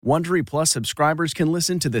Wondery Plus subscribers can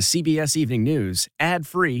listen to the CBS Evening News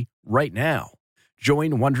ad-free right now.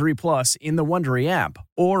 Join Wondery Plus in the Wondery app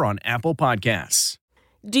or on Apple Podcasts.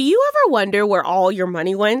 Do you ever wonder where all your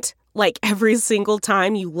money went? Like every single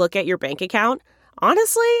time you look at your bank account?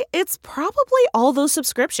 Honestly, it's probably all those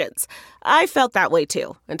subscriptions. I felt that way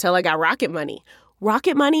too, until I got Rocket Money.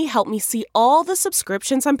 Rocket Money helped me see all the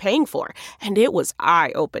subscriptions I'm paying for, and it was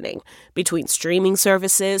eye-opening. Between streaming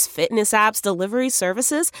services, fitness apps, delivery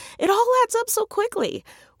services, it all adds up so quickly.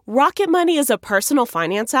 Rocket Money is a personal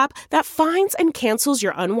finance app that finds and cancels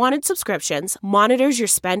your unwanted subscriptions, monitors your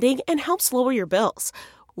spending, and helps lower your bills.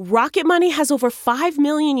 Rocket Money has over 5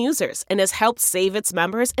 million users and has helped save its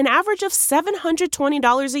members an average of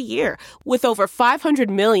 $720 a year, with over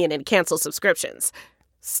 500 million in canceled subscriptions.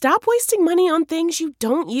 Stop wasting money on things you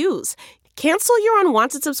don't use. Cancel your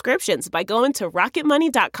unwanted subscriptions by going to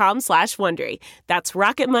rocketmoney.com/Wondery. That's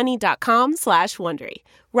rocketmoney.com/Wondery.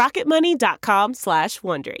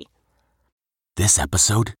 rocketmoney.com/Wondery. This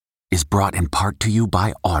episode is brought in part to you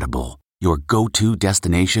by Audible, your go-to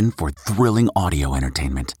destination for thrilling audio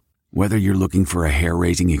entertainment. Whether you're looking for a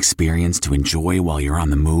hair-raising experience to enjoy while you're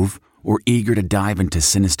on the move or eager to dive into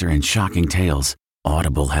sinister and shocking tales,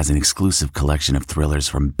 Audible has an exclusive collection of thrillers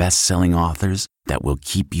from best-selling authors that will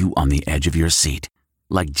keep you on the edge of your seat.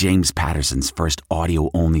 Like James Patterson's first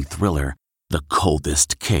audio-only thriller, The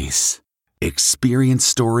Coldest Case. Experience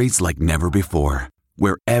stories like never before,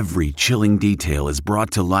 where every chilling detail is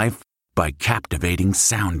brought to life by captivating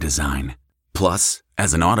sound design. Plus,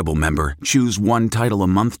 as an Audible member, choose one title a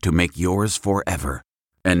month to make yours forever.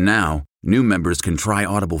 And now, new members can try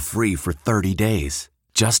Audible free for 30 days.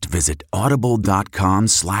 Just visit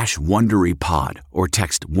audible.com/WonderyPod or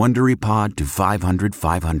text WonderyPod to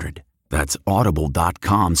 500-500. That's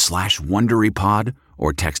audible.com/WonderyPod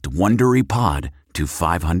or text WonderyPod to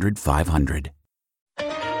 500-500.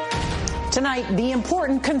 Tonight, the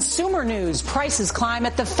important consumer news. Prices climb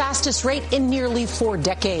at the fastest rate in nearly 4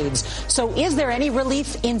 decades. So is there any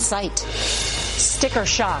relief in sight? Sticker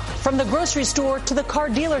shock. From the grocery store to the car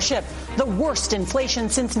dealership. The worst inflation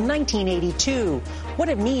since 1982. What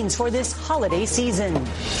it means for this holiday season.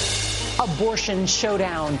 Abortion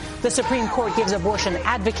showdown. The Supreme Court gives abortion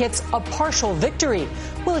advocates a partial victory.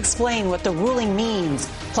 We'll explain what the ruling means,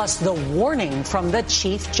 plus the warning from the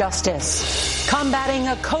Chief Justice. Combating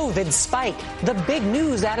a COVID spike. The big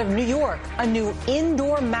news out of New York. A new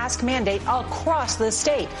indoor mask mandate across the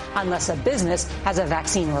state, unless a business has a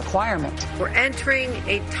vaccine requirement. We're entering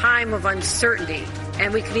a time of uncertainty,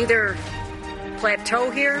 and we can either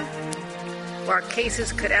plateau here, or our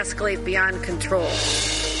cases could escalate beyond control.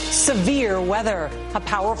 Severe weather, a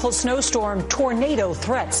powerful snowstorm, tornado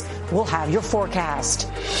threats. We'll have your forecast.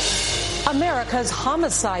 America's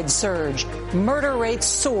homicide surge. Murder rates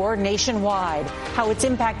soar nationwide. How it's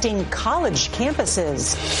impacting college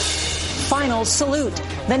campuses. Final salute.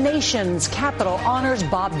 The nation's capital honors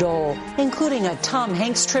Bob Dole, including a Tom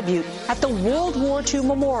Hanks tribute at the World War II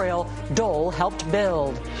memorial Dole helped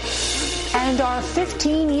build. And our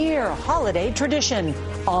 15-year holiday tradition,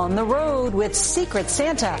 On the Road with Secret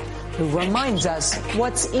Santa, who reminds us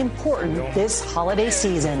what's important this holiday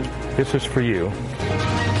season. This is for you.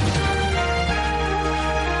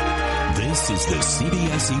 This is the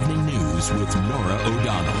CBS Evening News with Norah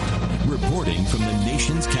O'Donnell, reporting from the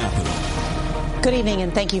nation's capital. Good evening,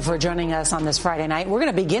 and thank you for joining us on this Friday night. We're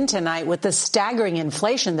going to begin tonight with the staggering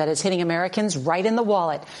inflation that is hitting Americans right in the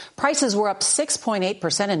wallet. Prices were up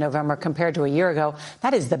 6.8% in November compared to a year ago.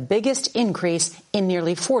 That is the biggest increase in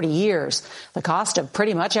nearly 40 years. The cost of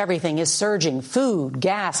pretty much everything is surging: food,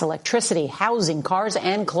 gas, electricity, housing, cars,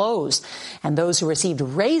 and clothes. And those who received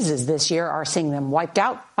raises this year are seeing them wiped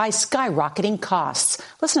out by skyrocketing costs.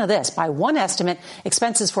 Listen to this. By one estimate,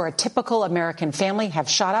 expenses for a typical American family have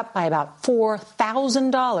shot up by about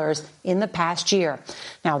 $4,000 in the past year.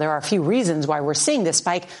 Now, there are a few reasons why we're seeing this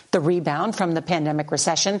spike: the rebound from the pandemic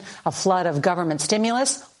recession, a flood of government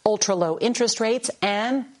stimulus, ultra-low interest rates,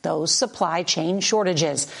 and those supply chain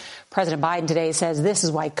shortages. President Biden today says this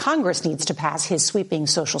is why Congress needs to pass his sweeping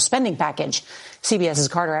social spending package. CBS's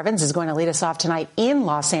Carter Evans is going to lead us off tonight in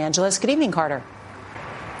Los Angeles. Good evening, Carter.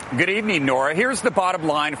 Good evening, Nora. Here's the bottom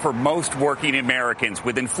line for most working Americans.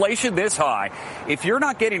 With inflation this high, if you're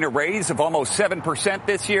not getting a raise of almost 7%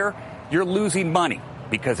 this year, you're losing money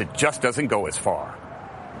because it just doesn't go as far.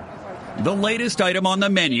 The latest item on the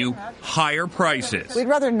menu, higher prices. We'd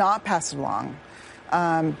rather not pass it along.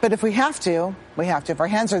 But if we have to, we have to. If our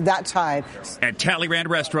hands are that tied. At Talleyrand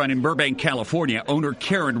Restaurant in Burbank, California, owner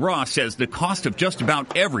Karen Ross says the cost of just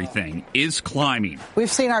about everything is climbing. We've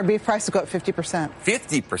seen our beef prices go up 50%. 50%?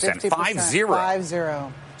 50%. 50%.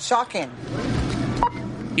 50. Shocking.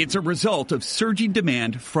 It's a result of surging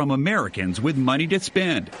demand from Americans with money to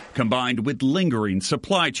spend, combined with lingering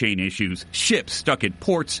supply chain issues, ships stuck at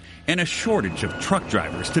ports, and a shortage of truck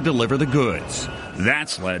drivers to deliver the goods.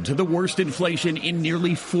 That's led to the worst inflation in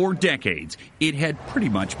nearly 4 decades. It had pretty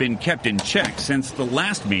much been kept in check since the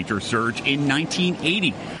last major surge in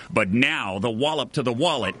 1980. But now the wallop to the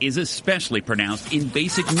wallet is especially pronounced in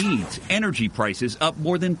basic needs. Energy prices up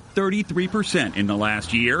more than 33% in the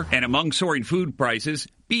last year. And among soaring food prices,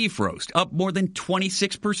 beef roast up more than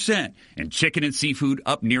 26%, and chicken and seafood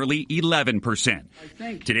up nearly 11%.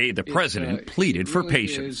 Today, the president pleaded for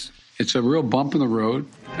patience. It's a real bump in the road,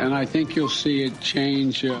 and I think you'll see it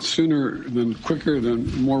change quicker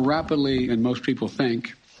than more rapidly than most people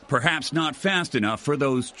think. Perhaps not fast enough for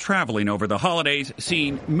those traveling over the holidays,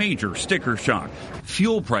 seeing major sticker shock.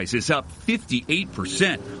 Fuel prices up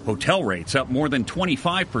 58%, hotel rates up more than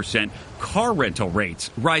 25%, car rental rates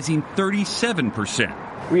rising 37%.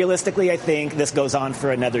 Realistically, I think this goes on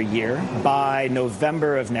for another year. By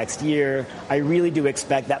November of next year, I really do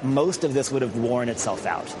expect that most of this would have worn itself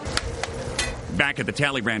out. Back at the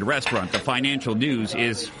Talleyrand restaurant, the financial news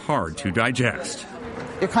is hard to digest.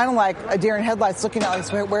 You're kind of like a deer in headlights looking at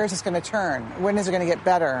like, where is this going to turn? When is it going to get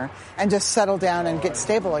better? And just settle down and get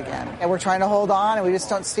stable again. And we're trying to hold on, and we just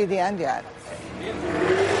don't see the end yet.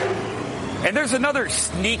 And there's another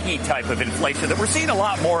sneaky type of inflation that we're seeing a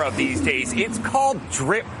lot more of these days. It's called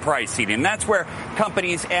drip pricing, and that's where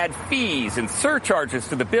companies add fees and surcharges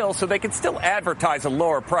to the bill so they can still advertise a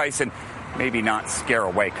lower price and maybe not scare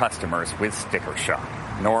away customers with sticker shock.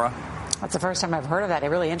 Nora? That's the first time I've heard of that.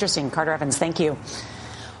 Really interesting. Carter Evans, thank you.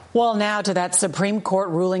 Well, now to that Supreme Court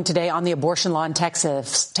ruling today on the abortion law in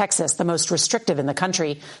Texas, the most restrictive in the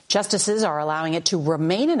country. Justices are allowing it to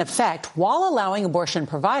remain in effect while allowing abortion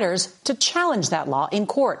providers to challenge that law in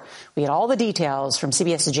court. We had all the details from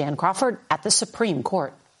CBS's Jan Crawford at the Supreme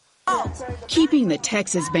Court. Keeping the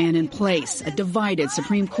Texas ban in place, a divided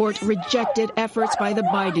Supreme Court rejected efforts by the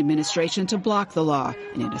Biden administration to block the law,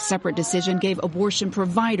 and in a separate decision gave abortion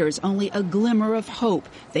providers only a glimmer of hope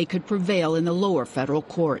they could prevail in the lower federal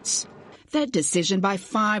courts. That decision by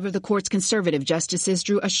 5 of the court's conservative justices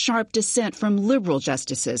drew a sharp dissent from liberal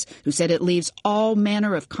justices who said it leaves all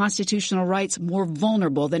manner of constitutional rights more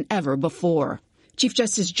vulnerable than ever before. Chief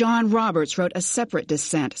Justice John Roberts wrote a separate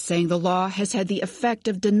dissent saying the law has had the effect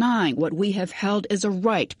of denying what we have held as a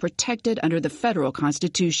right protected under the federal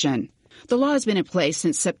Constitution. The law has been in place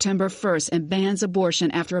since September 1st and bans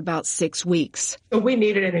abortion after about 6 weeks. So we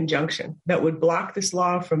needed an injunction that would block this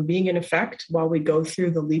law from being in effect while we go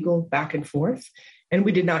through the legal back and forth, and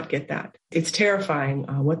we did not get that. It's terrifying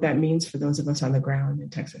what that means for those of us on the ground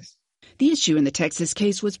in Texas. The issue in the Texas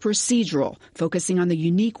case was procedural, focusing on the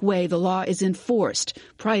unique way the law is enforced.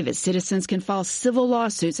 Private citizens can file civil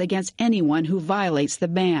lawsuits against anyone who violates the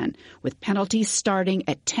ban, with penalties starting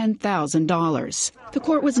at $10,000. The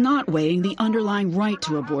court was not weighing the underlying right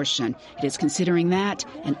to abortion. It is considering that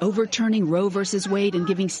and overturning Roe v. Wade and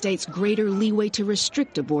giving states greater leeway to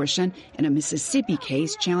restrict abortion, and a Mississippi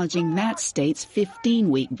case challenging that state's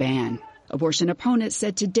 15-week ban. Abortion opponents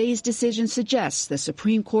said today's decision suggests the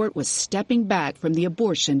Supreme Court was stepping back from the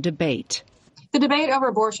abortion debate. The debate over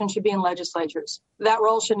abortion should be in legislatures. That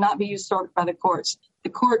role should not be usurped by the courts.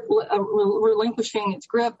 The court relinquishing its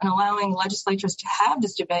grip and allowing legislatures to have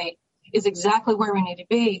this debate is exactly where we need to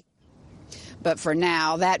be. But for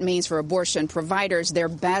now, that means for abortion providers, their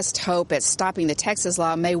best hope at stopping the Texas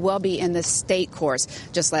law may well be in the state courts.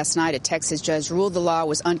 Just last night, a Texas judge ruled the law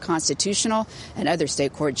was unconstitutional, and other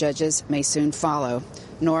state court judges may soon follow.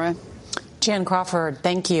 Nora? Jan Crawford,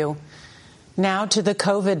 thank you. Now to the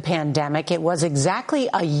COVID pandemic. It was exactly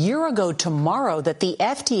a year ago tomorrow that the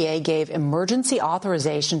FDA gave emergency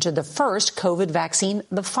authorization to the first COVID vaccine,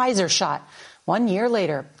 the Pfizer shot. 1 year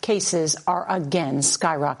later, cases are again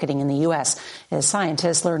skyrocketing in the U.S. as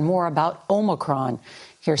scientists learn more about Omicron.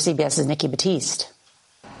 Here's CBS's Nikki Battiste.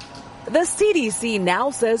 The CDC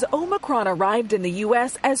now says Omicron arrived in the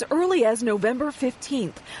U.S. as early as November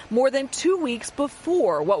 15th, more than 2 weeks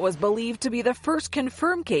before what was believed to be the first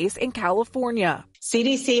confirmed case in California.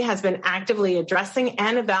 CDC has been actively addressing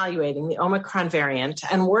and evaluating the Omicron variant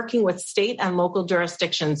and working with state and local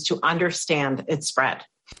jurisdictions to understand its spread.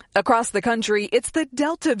 Across the country, it's the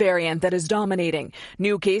Delta variant that is dominating.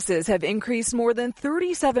 New cases have increased more than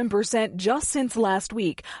 37% just since last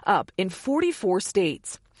week, up in 44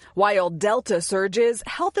 states. While Delta surges,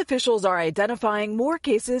 health officials are identifying more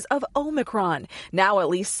cases of Omicron. Now at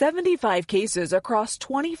least 75 cases across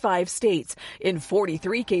 25 states. In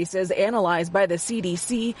 43 cases analyzed by the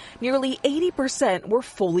CDC, nearly 80% were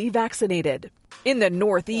fully vaccinated. In the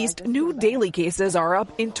Northeast, new daily cases are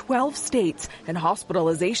up in 12 states, and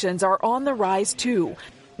hospitalizations are on the rise, too.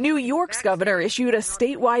 New York's governor issued a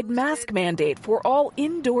statewide mask mandate for all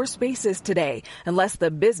indoor spaces today, unless the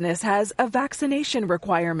business has a vaccination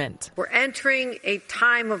requirement. We're entering a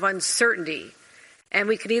time of uncertainty, and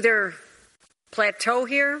we could either plateau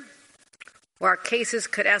here or our cases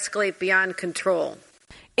could escalate beyond control.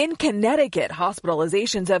 In Connecticut,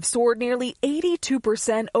 hospitalizations have soared nearly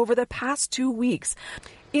 82% over the past 2 weeks.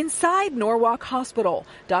 Inside Norwalk Hospital,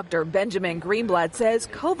 Dr. Benjamin Greenblatt says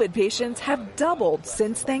COVID patients have doubled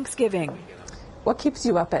since Thanksgiving. What keeps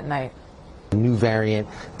you up at night? A new variant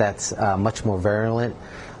that's much more virulent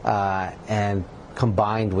and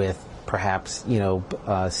combined with perhaps,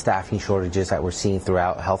 staffing shortages that we're seeing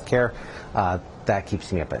throughout healthcare, that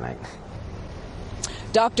keeps me up at night.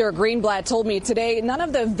 Dr. Greenblatt told me today none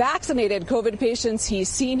of the vaccinated COVID patients he's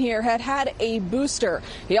seen here had a booster.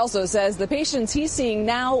 He also says the patients he's seeing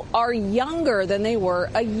now are younger than they were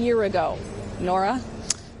a year ago. Nora?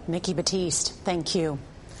 Nikki Batiste, thank you.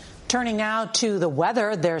 Turning now to the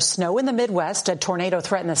weather. There's snow in the Midwest, a tornado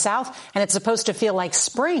threat in the south, and it's supposed to feel like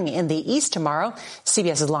spring in the east tomorrow.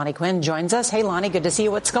 CBS's Lonnie Quinn joins us. Hey, Lonnie, good to see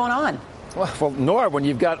you. What's going on? Well, Nora, when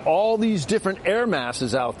you've got all these different air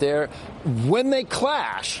masses out there, when they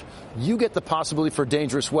clash, you get the possibility for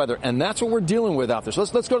dangerous weather, and that's what we're dealing with out there. So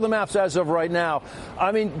let's go to the maps as of right now.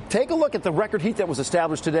 I mean, take a look at the record heat that was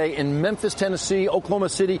established today in Memphis, Tennessee, Oklahoma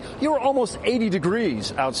City. You were almost 80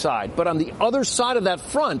 degrees outside. But on the other side of that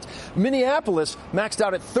front, Minneapolis maxed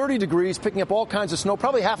out at 30 degrees, picking up all kinds of snow.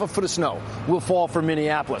 Probably half a foot of snow will fall for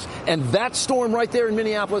Minneapolis. And that storm right there in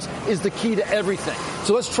Minneapolis is the key to everything.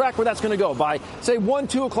 So let's track where that's going to go. By, say, 1,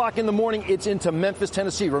 2 o'clock in the morning, it's into Memphis,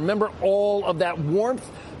 Tennessee. Remember all of that warmth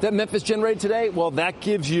that Memphis generated today? Well, that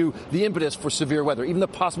gives you the impetus for severe weather. Even the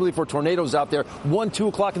possibility for tornadoes out there. 1, 2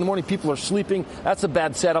 o'clock in the morning, people are sleeping. That's a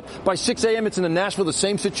bad setup. By 6 a.m., it's into Nashville, the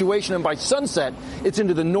same situation. And by sunset, it's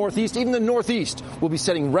into the Northeast. Even the Northeast will be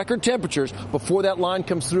setting record temperatures before that line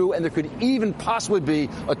comes through. And there could even possibly be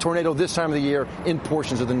a tornado this time of the year in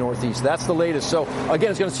portions of the Northeast. That's the latest. So, again,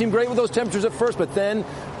 it's going to seem great with those temperatures at first, but then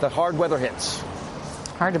the hard weather hits.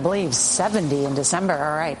 Hard to believe. 70 in December.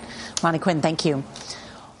 All right. Lonnie Quinn, thank you.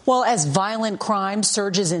 Well, as violent crime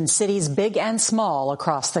surges in cities big and small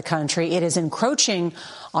across the country, it is encroaching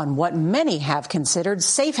on what many have considered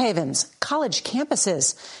safe havens, college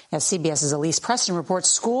campuses. As CBS's Elise Preston reports,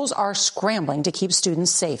 schools are scrambling to keep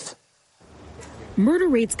students safe. Murder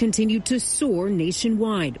rates continue to soar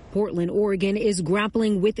nationwide. Portland, Oregon is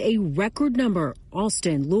grappling with a record number.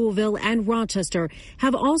 Austin, Louisville, and Rochester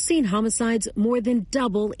have all seen homicides more than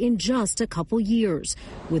double in just a couple years.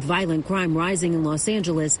 With violent crime rising in Los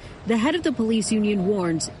Angeles, the head of the police union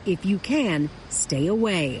warns, if you can, stay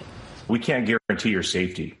away. We can't guarantee your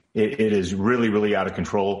safety. It is really, really out of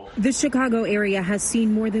control. The Chicago area has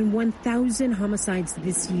seen more than 1,000 homicides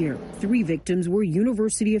this year. 3 victims were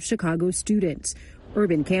University of Chicago students.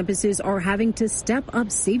 Urban campuses are having to step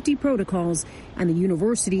up safety protocols, and the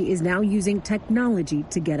university is now using technology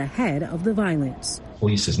to get ahead of the violence.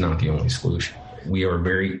 Police is not the only solution. We are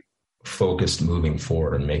very focused moving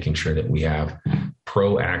forward and making sure that we have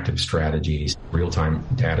proactive strategies, real-time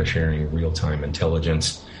data sharing, real-time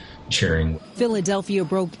intelligence sharing. Philadelphia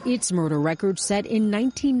broke its murder record set in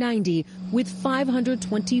 1990 with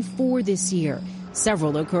 524 this year,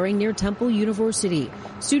 several occurring near Temple University.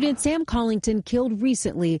 Student Sam Collington killed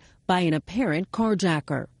recently by an apparent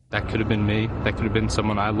carjacker. That could have been me. That could have been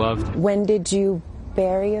someone I loved. When did you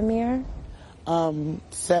bury Amir?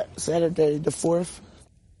 Saturday the 4th.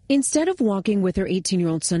 Instead of walking with her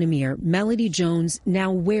 18-year-old son Amir, Melody Jones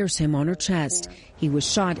now wears him on her chest. He was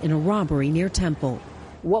shot in a robbery near Temple.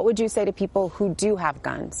 What would you say to people who do have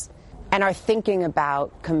guns and are thinking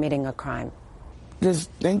about committing a crime?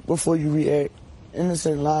 Just think before you react.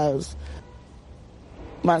 Innocent lives.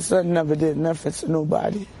 My son never did nothing to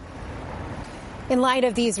nobody. In light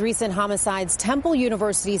of these recent homicides, Temple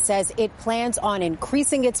University says it plans on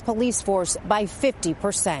increasing its police force by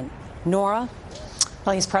 50%. Nora?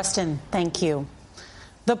 Elise Preston, thank you.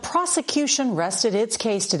 The prosecution rested its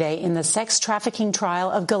case today in the sex trafficking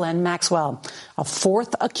trial of Ghislaine Maxwell. A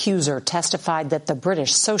 4th accuser testified that the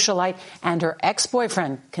British socialite and her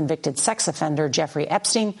ex-boyfriend, convicted sex offender Jeffrey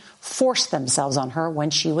Epstein, forced themselves on her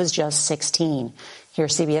when she was just 16.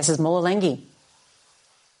 Here's CBS's Mola Lenghi.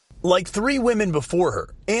 Like 3 women before her,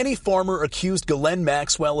 Annie Farmer accused Ghislaine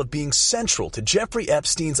Maxwell of being central to Jeffrey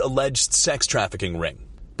Epstein's alleged sex trafficking ring.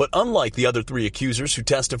 But unlike the other 3 accusers who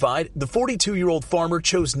testified, the 42-year-old Farmer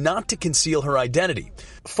chose not to conceal her identity.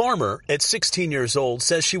 Farmer, at 16 years old,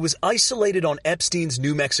 says she was isolated on Epstein's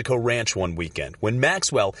New Mexico ranch one weekend when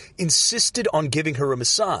Maxwell insisted on giving her a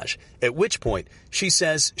massage, at which point she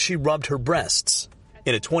says she rubbed her breasts.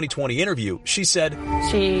 In a 2020 interview, she said,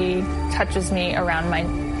 "She touches me around my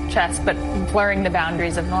chest, but blurring the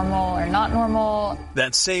boundaries of normal or not normal."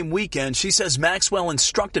 That same weekend, she says Maxwell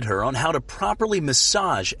instructed her on how to properly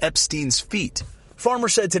massage Epstein's feet. Farmer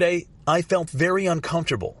said today, "I felt very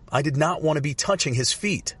uncomfortable. I did not want to be touching his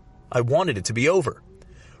feet. I wanted it to be over."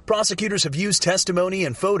 Prosecutors have used testimony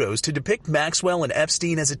and photos to depict Maxwell and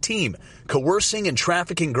Epstein as a team, coercing and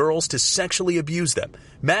trafficking girls to sexually abuse them.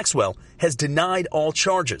 Maxwell has denied all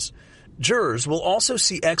charges. Jurors will also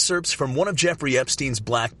see excerpts from one of Jeffrey Epstein's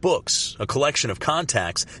black books, a collection of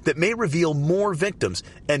contacts that may reveal more victims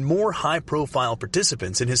and more high-profile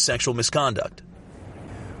participants in his sexual misconduct.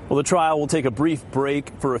 Well, the trial will take a brief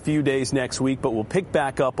break for a few days next week, but will pick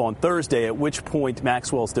back up on Thursday, at which point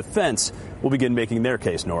Maxwell's defense will begin making their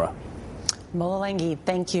case, Nora. Mola Lenghi,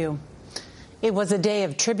 thank you. It was a day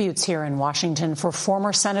of tributes here in Washington for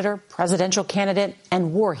former senator, presidential candidate,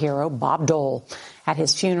 and war hero Bob Dole. At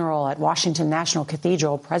his funeral at Washington National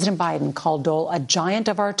Cathedral, President Biden called Dole a giant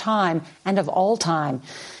of our time and of all time.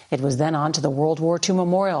 It was then on to the World War II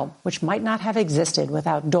Memorial, which might not have existed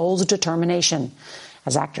without Dole's determination.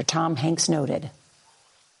 As actor Tom Hanks noted.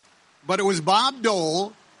 But it was Bob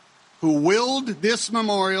Dole who willed this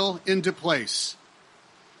memorial into place.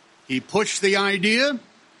 He pushed the idea.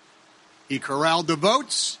 He corralled the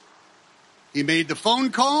votes. He made the phone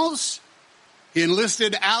calls. He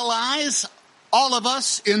enlisted allies, all of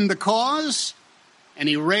us in the cause, and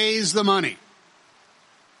he raised the money.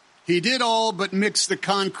 He did all but mix the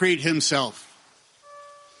concrete himself.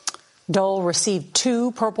 Dole received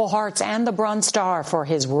 2 Purple Hearts and the Bronze Star for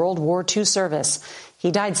his World War II service.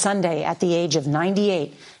 He died Sunday at the age of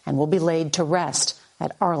 98 and will be laid to rest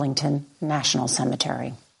at Arlington National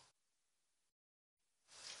Cemetery.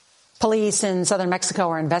 Police in southern Mexico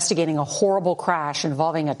are investigating a horrible crash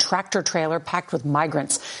involving a tractor trailer packed with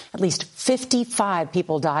migrants. At least 55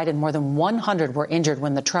 people died and more than 100 were injured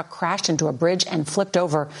when the truck crashed into a bridge and flipped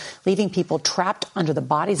over, leaving people trapped under the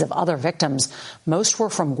bodies of other victims. Most were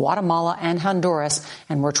from Guatemala and Honduras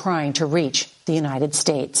and were trying to reach the United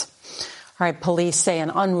States. All right, police say an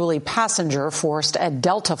unruly passenger forced a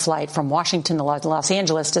Delta flight from Washington to Los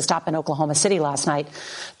Angeles to stop in Oklahoma City last night.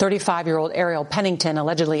 35-year-old Ariel Pennington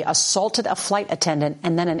allegedly assaulted a flight attendant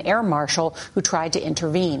and then an air marshal who tried to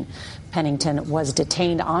intervene. Pennington was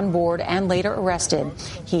detained on board and later arrested.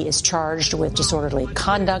 He is charged with disorderly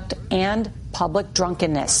conduct and public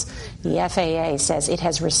drunkenness. The FAA says it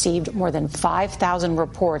has received more than 5,000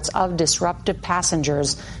 reports of disruptive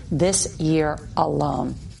passengers this year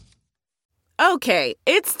alone. Okay,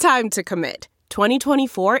 it's time to commit.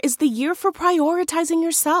 2024 is the year for prioritizing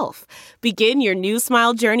yourself. Begin your new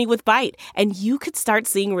smile journey with Byte, and you could start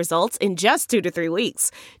seeing results in just 2 to 3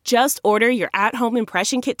 weeks. Just order your at-home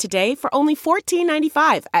impression kit today for only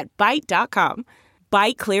 $14.95 at Byte.com.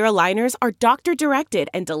 Byte Clear aligners are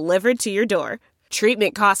doctor-directed and delivered to your door.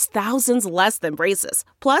 Treatment costs thousands less than braces.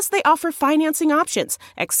 Plus, they offer financing options,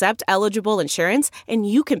 accept eligible insurance, and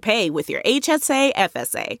you can pay with your HSA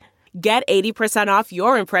FSA. Get 80% off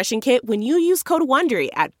your impression kit when you use code WONDERY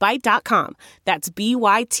at Byte.com. That's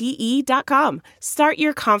BYTE.com. Start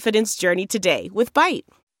your confidence journey today with Byte.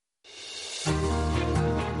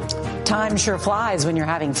 Time sure flies when you're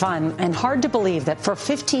having fun, and hard to believe that for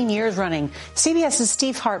 15 years running, CBS's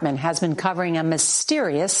Steve Hartman has been covering a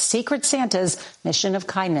mysterious Secret Santa's mission of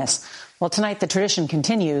kindness. Well, tonight the tradition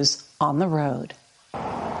continues on the road.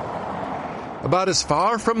 About as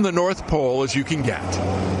far from the North Pole as you can get,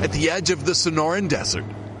 at the edge of the Sonoran Desert,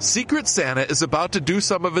 Secret Santa is about to do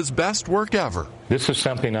some of his best work ever. This is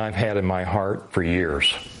something I've had in my heart for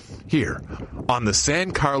years. Here, on the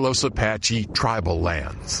San Carlos Apache tribal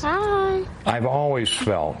lands. Hi. I've always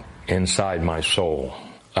felt inside my soul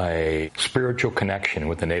a spiritual connection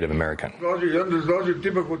with the Native American.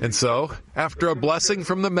 And so, after a blessing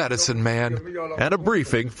from the medicine man and a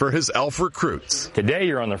briefing for his elf recruits. Today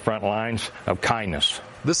you're on the front lines of kindness.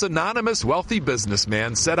 This anonymous wealthy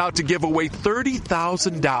businessman set out to give away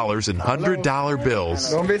 $30,000 in $100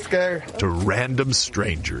 bills Don't be scared. to random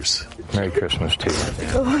strangers. Merry Christmas to you.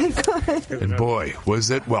 Oh my God. And boy,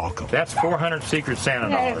 was it welcome. That's 400 Secret Santa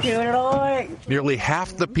dollars. Thank you, Lord. Nearly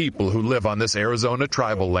half the people who live on this Arizona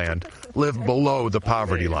tribal land live below the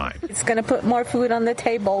poverty line. It's going to put more food on the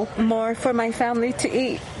table, more for my family to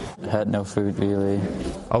eat. Had no food, really.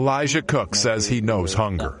 Elijah Cook says he knows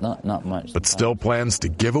hunger, Not much. but still plans to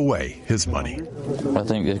give away his money. I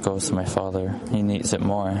think it goes to my father. He needs it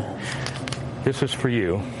more. This is for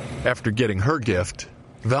you. After getting her gift,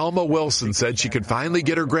 Velma Wilson said she could finally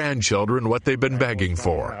get her grandchildren what they've been begging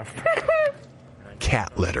for.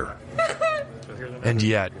 Cat litter. And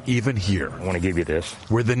yet, even here, I want to give you this,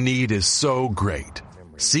 where the need is so great,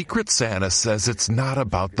 Secret Santa says it's not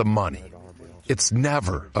about the money. It's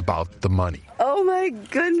never about the money. Oh my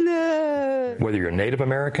goodness. Whether you're Native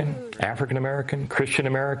American, African American, Christian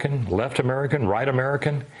American, left American, right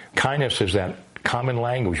American, kindness is that common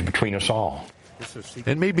language between us all.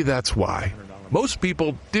 And maybe that's why most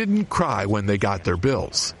people didn't cry when they got their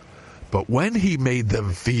bills. But when he made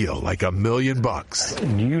them feel like $1 million,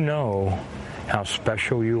 do you know how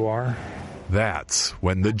special you are? That's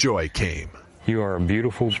when the joy came. You are a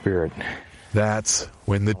beautiful spirit. That's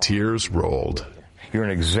when the tears rolled. You're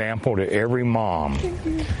an example to every mom.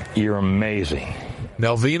 You're amazing.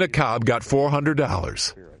 Nelvina Cobb got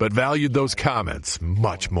 $400, but valued those comments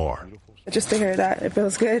much more. Just to hear that, it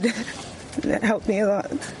feels good. It helped me a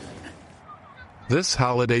lot. This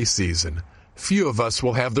holiday season, few of us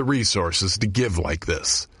will have the resources to give like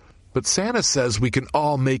this. But Santa says we can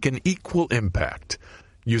all make an equal impact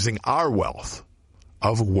using our wealth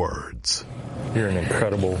of words. You're an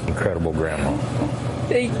incredible, incredible grandma.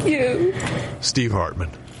 Thank you. Steve Hartman,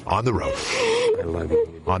 on the road. I love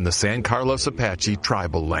you. On the San Carlos Apache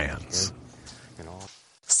tribal lands.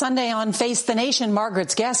 Sunday on Face the Nation,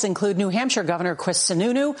 Margaret's guests include New Hampshire Governor Chris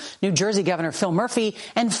Sununu, New Jersey Governor Phil Murphy,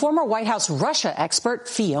 and former White House Russia expert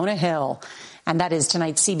Fiona Hill. And that is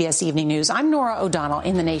tonight's CBS Evening News. I'm Norah O'Donnell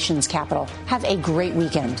in the nation's capital. Have a great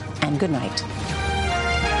weekend and good night.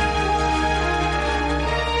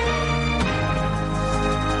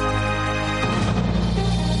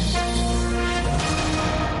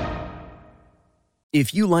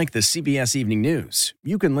 If you like the CBS Evening News,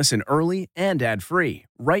 you can listen early and ad-free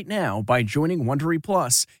right now by joining Wondery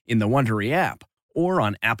Plus in the Wondery app or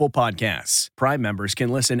on Apple Podcasts. Prime members can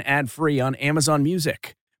listen ad-free on Amazon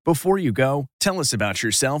Music. Before you go, tell us about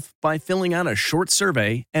yourself by filling out a short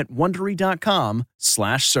survey at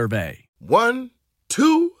Wondery.com/survey. 1,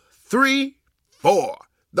 2, 3, 4.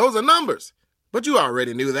 Those are numbers. But you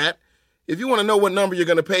already knew that. If you want to know what number you're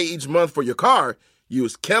going to pay each month for your car,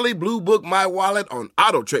 use Kelley Blue Book My Wallet on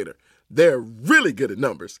Auto Trader. They're really good at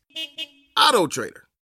numbers. Auto Trader.